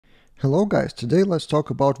Hello guys, today let's talk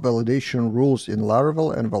about validation rules in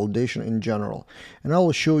Laravel and validation in general. And I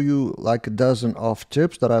will show you like a dozen of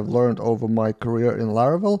tips that I've learned over my career in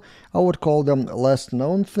Laravel. I would call them less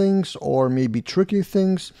known things or maybe tricky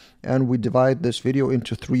things, and we divide this video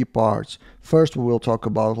into three parts. First, we will talk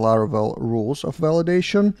about Laravel rules of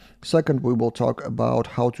validation. Second, we will talk about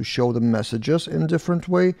how to show the messages in different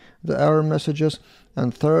way, the error messages.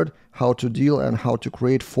 And third, how to deal and how to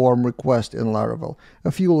create form requests in Laravel.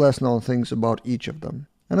 A few less known things about each of them.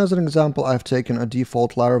 And as an example, I've taken a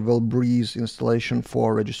default Laravel Breeze installation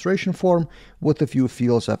for registration form with a few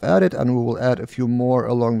fields I've added, and we will add a few more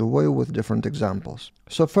along the way with different examples.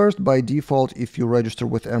 So first, by default, if you register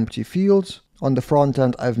with empty fields, on the front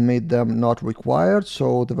end, I've made them not required,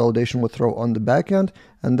 so the validation will throw on the back end,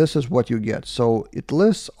 and this is what you get. So it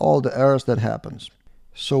lists all the errors that happens.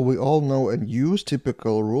 So we all know and use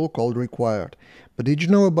typical rule called required. But did you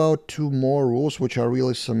know about two more rules which are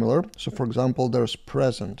really similar? So for example, there's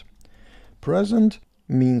present. Present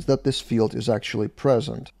means that this field is actually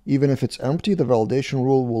present. Even if it's empty, the validation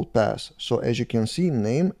rule will pass. So as you can see,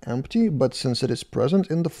 name empty, but since it is present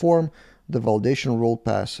in the form, the validation rule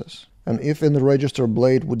passes. And if in the register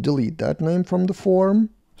blade would delete that name from the form,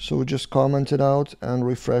 so just comment it out and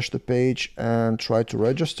refresh the page and try to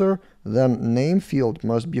register, then name field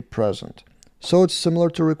must be present. So it's similar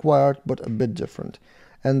to required, but a bit different.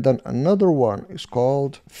 And then another one is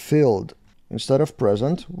called filled. Instead of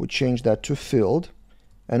present, we change that to filled.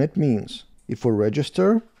 And it means if we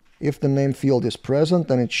register, if the name field is present,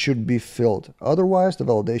 then it should be filled. Otherwise, the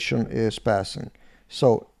validation is passing.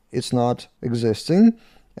 So it's not existing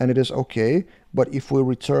and it is okay. But if we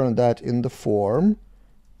return that in the form,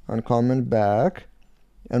 and comment back,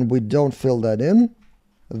 and we don't fill that in,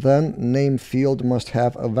 then name field must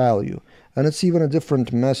have a value. And it's even a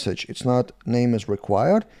different message. It's not name is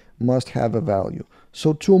required, must have a value.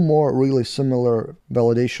 So two more really similar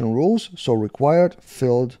validation rules, so required,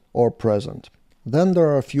 filled, or present. Then there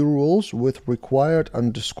are a few rules with required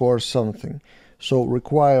underscore something. So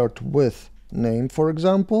required with name, for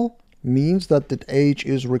example, means that the age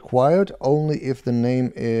is required only if the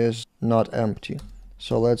name is not empty.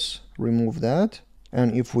 So let's remove that.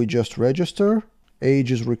 And if we just register,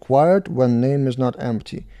 age is required when name is not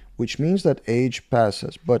empty, which means that age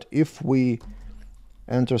passes. But if we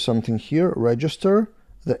enter something here, register,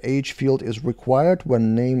 the age field is required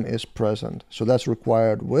when name is present. So that's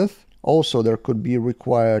required with. Also, there could be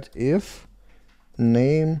required if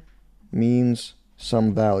name means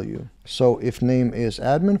some value. So if name is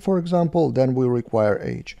admin, for example, then we require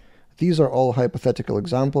age. These are all hypothetical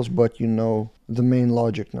examples, but you know the main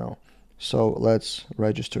logic now. So let's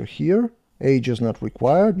register here. Age is not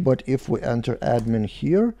required, but if we enter admin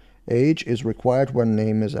here, age is required when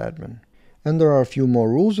name is admin. And there are a few more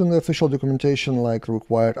rules in the official documentation, like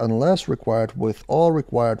required unless, required with all,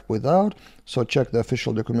 required without. So check the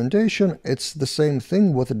official documentation. It's the same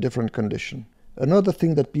thing with a different condition. Another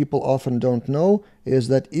thing that people often don't know is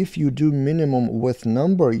that if you do minimum with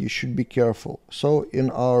number, you should be careful. So in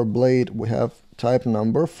our blade, we have type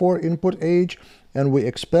number for input age, and we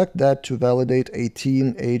expect that to validate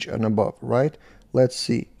 18 age and above, right? Let's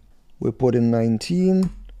see. We put in 19,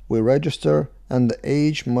 we register, and the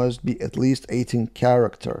age must be at least 18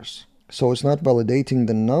 characters. So it's not validating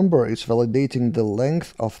the number, it's validating the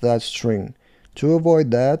length of that string. To avoid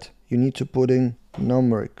that, you need to put in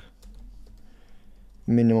numeric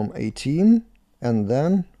minimum 18 and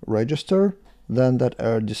then register, then that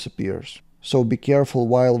error disappears. So be careful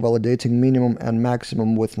while validating minimum and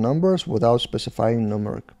maximum with numbers without specifying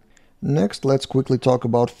numeric. Next, let's quickly talk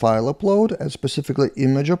about file upload and specifically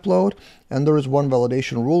image upload. And there is one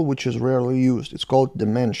validation rule which is rarely used. It's called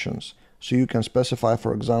dimensions. So you can specify,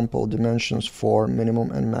 for example, dimensions for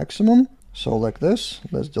minimum and maximum. So like this,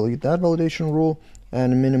 let's delete that validation rule,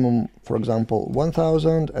 and minimum, for example,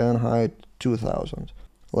 1000 and height 2000.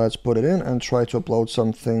 Let's put it in and try to upload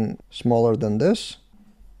something smaller than this.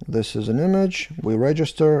 This is an image, we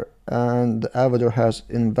register, and the avatar has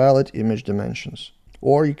invalid image dimensions.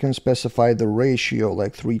 Or you can specify the ratio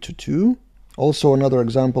like 3:2. Also another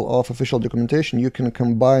example of official documentation, you can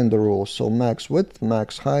combine the rules, so max width,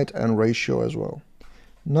 max height, and ratio as well.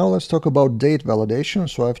 Now let's talk about date validation.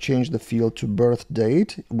 So I've changed the field to birth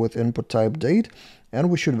date with input type date, and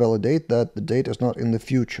we should validate that the date is not in the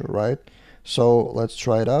future, right? So let's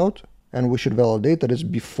try it out, and we should validate that it's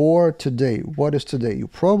before today. What is today? You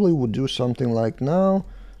probably would do something like now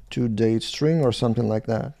to date string or something like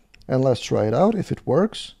that. And let's try it out if it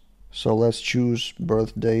works. So let's choose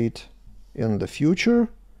birth date in the future.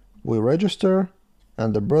 We register,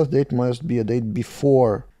 and the birth date must be a date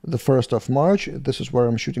before the 1st of March. This is where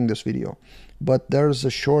I'm shooting this video. But there's a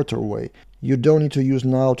shorter way. You don't need to use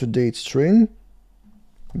now to date string.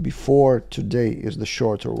 Before today is the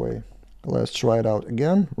shorter way. Let's try it out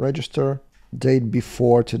again. Register date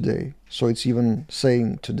before today. So it's even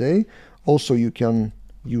saying today. Also, you can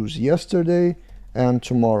use yesterday and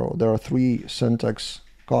tomorrow. There are 3 syntax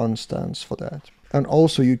constants for that. And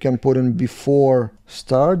also you can put in before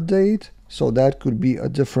start date. So that could be a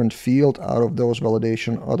different field out of those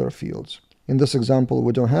validation other fields. In this example,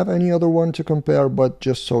 we don't have any other one to compare, but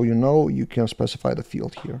just so you know, you can specify the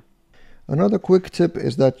field here. Another quick tip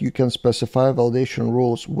is that you can specify validation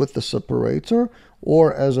rules with the separator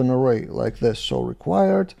or as an array like this. So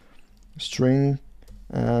required, string,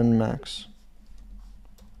 and max.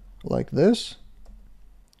 Like this.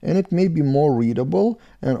 And it may be more readable,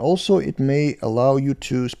 and also it may allow you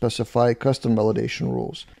to specify custom validation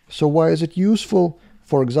rules. So why is it useful?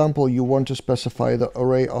 For example, you want to specify the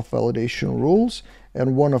array of validation rules,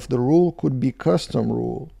 and one of the rule could be custom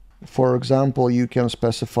rule. For example, you can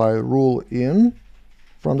specify rule in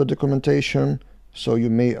from the documentation. So you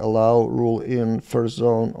may allow rule in first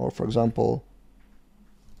zone, or for example,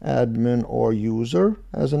 admin or user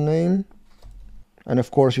as a name. And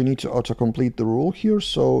of course, you need to autocomplete the rule here.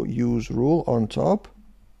 So use rule on top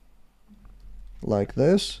like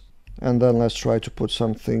this. And then let's try to put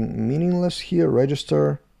something meaningless here.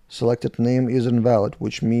 Register selected name is invalid,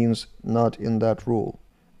 which means not in that rule.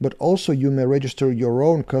 But also you may register your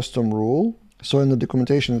own custom rule. So in the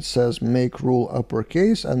documentation it says make rule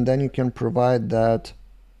uppercase, and then you can provide that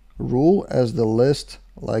rule as the list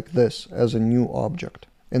like this as a new object.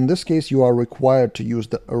 In this case you are required to use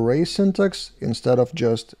the array syntax instead of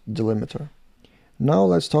just delimiter. Now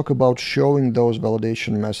let's talk about showing those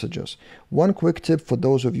validation messages. One quick tip for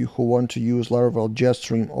those of you who want to use Laravel,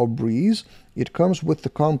 Jetstream, or Breeze, it comes with the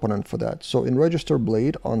component for that. So in register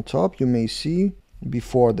blade on top you may see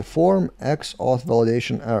before the form X auth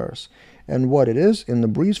validation errors. And what it is, in the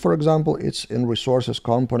Breeze for example, it's in resources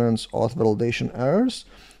components auth validation errors,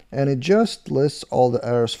 and it just lists all the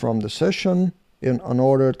errors from the session in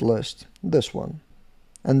unordered list, this one.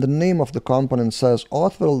 And the name of the component says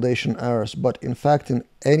auth validation errors, but in fact in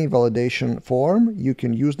any validation form you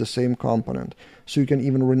can use the same component. So you can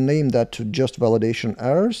even rename that to just validation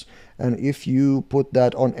errors, and if you put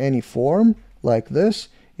that on any form like this,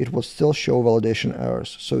 it will still show validation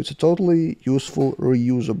errors. So it's a totally useful,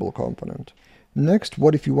 reusable component. Next,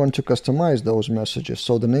 what if you want to customize those messages?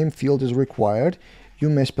 So the name field is required. You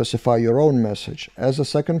may specify your own message. As a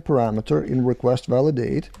second parameter in request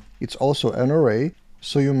validate, it's also an array.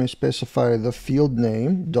 So you may specify the field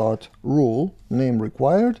name dot rule, name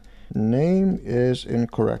required, name is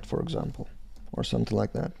incorrect, for example, or something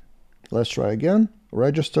like that. Let's try again,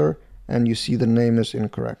 register, and you see the name is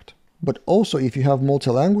incorrect. But also if you have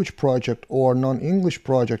multi-language project or non-English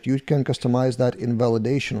project, you can customize that in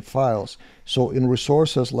validation files. So in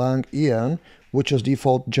resources lang en, which is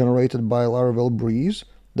default generated by Laravel Breeze,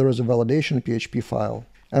 there is a validation PHP file.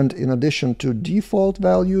 And in addition to default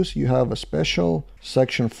values, you have a special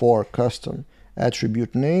section for custom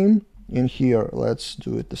attribute name. In here, let's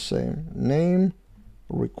do it the same. Name,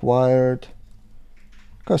 required,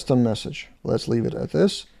 custom message. Let's leave it at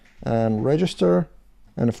this and register.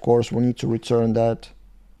 And of course, we need to return that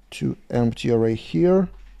to empty array here.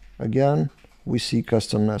 Again, we see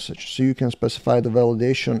custom message. So you can specify the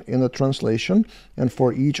validation in the translation, and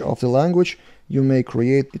for each of the language, you may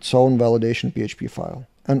create its own validation PHP file.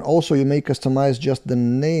 And also you may customize just the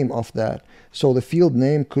name of that. So the field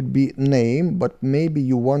name could be name, but maybe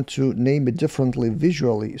you want to name it differently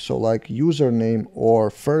visually. So like username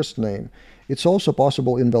or first name. It's also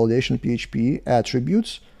possible in validation PHP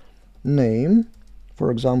attributes, name,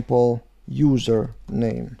 for example, user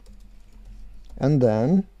name. And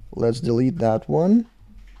then let's delete that one.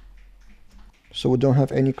 So we don't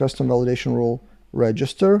have any custom validation rule.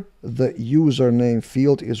 Register, the username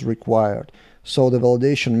field is required. So the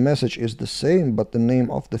validation message is the same, but the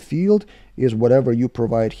name of the field is whatever you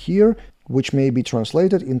provide here, which may be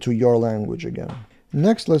translated into your language again.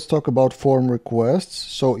 Next, let's talk about form requests.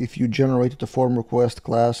 So if you generated a form request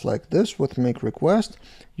class like this with make request,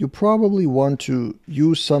 you probably want to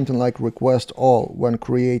use something like request all when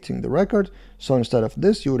creating the record. So instead of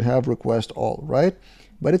this, you would have request all, right?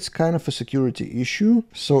 But it's kind of a security issue.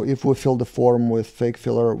 So if we fill the form with fake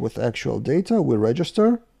filler with actual data, we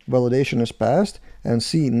register, validation is passed, and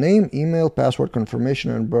see name, email, password confirmation,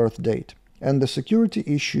 and birth date. And the security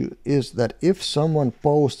issue is that if someone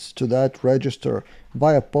posts to that register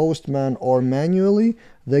via postman or manually,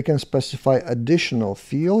 they can specify additional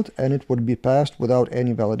field and it would be passed without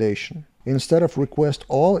any validation. Instead of request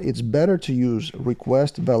all, it's better to use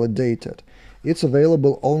request validated. It's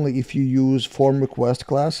available only if you use form request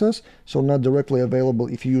classes, so not directly available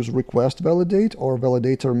if you use request validate or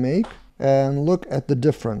validator make. And look at the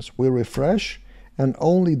difference. We refresh, and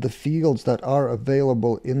only the fields that are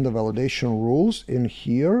available in the validation rules in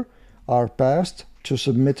here are passed to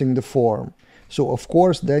submitting the form. So of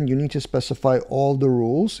course then you need to specify all the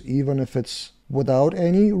rules, even if it's without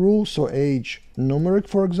any rules. So age numeric,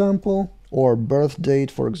 for example, or birth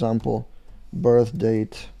date, for example, birth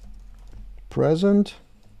date present,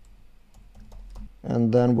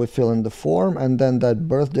 and then we fill in the form, and then that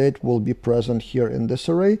birth date will be present here in this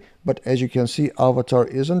array. But as you can see, avatar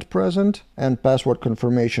isn't present and password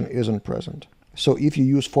confirmation isn't present. So if you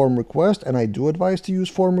use form request, and I do advise to use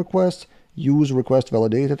form request, use request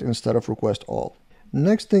validated instead of request all.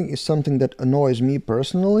 Next thing is something that annoys me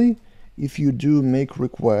personally. If you do make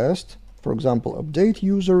request, for example, update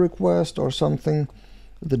user request or something,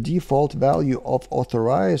 the default value of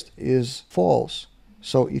authorized is false.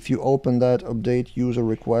 So if you open that update user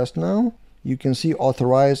request now, you can see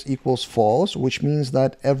authorized equals false, which means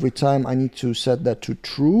that every time I need to set that to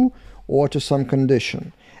true or to some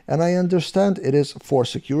condition. And I understand it is for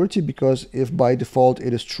security, because if by default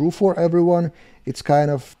it is true for everyone, it's kind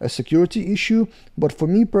of a security issue. But for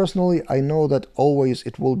me personally, I know that always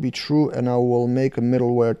it will be true, and I will make a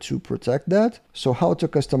middleware to protect that. So how to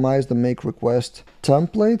customize the make request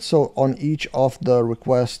template? So on each of the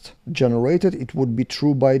requests generated, it would be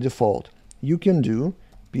true by default. You can do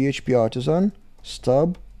PHP artisan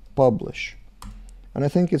stub publish. And I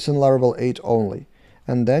think it's in Laravel 8 only.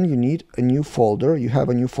 And then you need a new folder. You have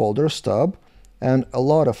a new folder, stub, and a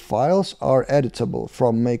lot of files are editable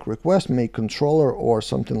from make request, make controller, or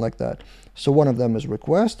something like that. So one of them is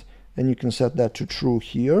request, and you can set that to true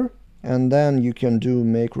here. And then you can do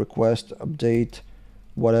make request update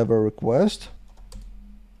whatever request.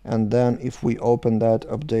 And then if we open that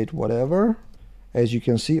update whatever, as you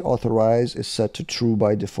can see, authorize is set to true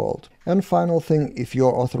by default. And final thing, if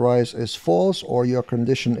your authorize is false or your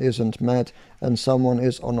condition isn't met and someone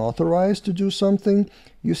is unauthorized to do something,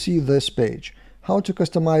 you see this page. How to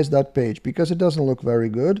customize that page, because it doesn't look very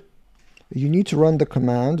good. You need to run the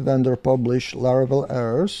command vendor publish Laravel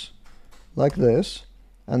errors like this,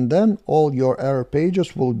 and then all your error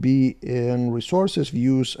pages will be in resources,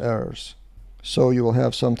 views, errors. So you will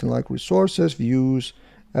have something like resources, views,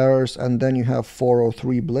 errors, and then you have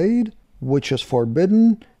 403 blade, which is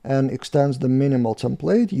forbidden and extends the minimal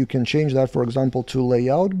template. You can change that, for example, to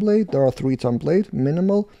layout blade. There are 3 templates: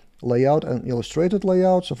 minimal, layout, and illustrated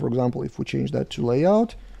layout. So for example, if we change that to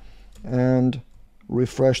layout and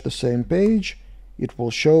refresh the same page, it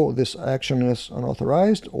will show this action is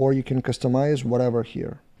unauthorized, or you can customize whatever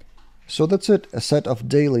here. So that's it, a set of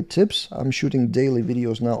daily tips. I'm shooting daily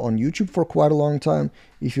videos now on YouTube for quite a long time.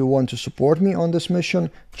 If you want to support me on this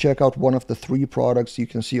mission, check out one of the 3 products you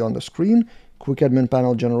can see on the screen: Quick Admin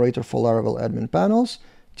Panel Generator for Laravel admin panels,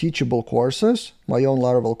 Teachable Courses, my own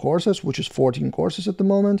Laravel courses, which is 14 courses at the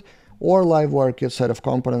moment, or Livewire Kit set of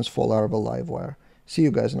components for Laravel Livewire. See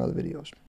you guys in other videos.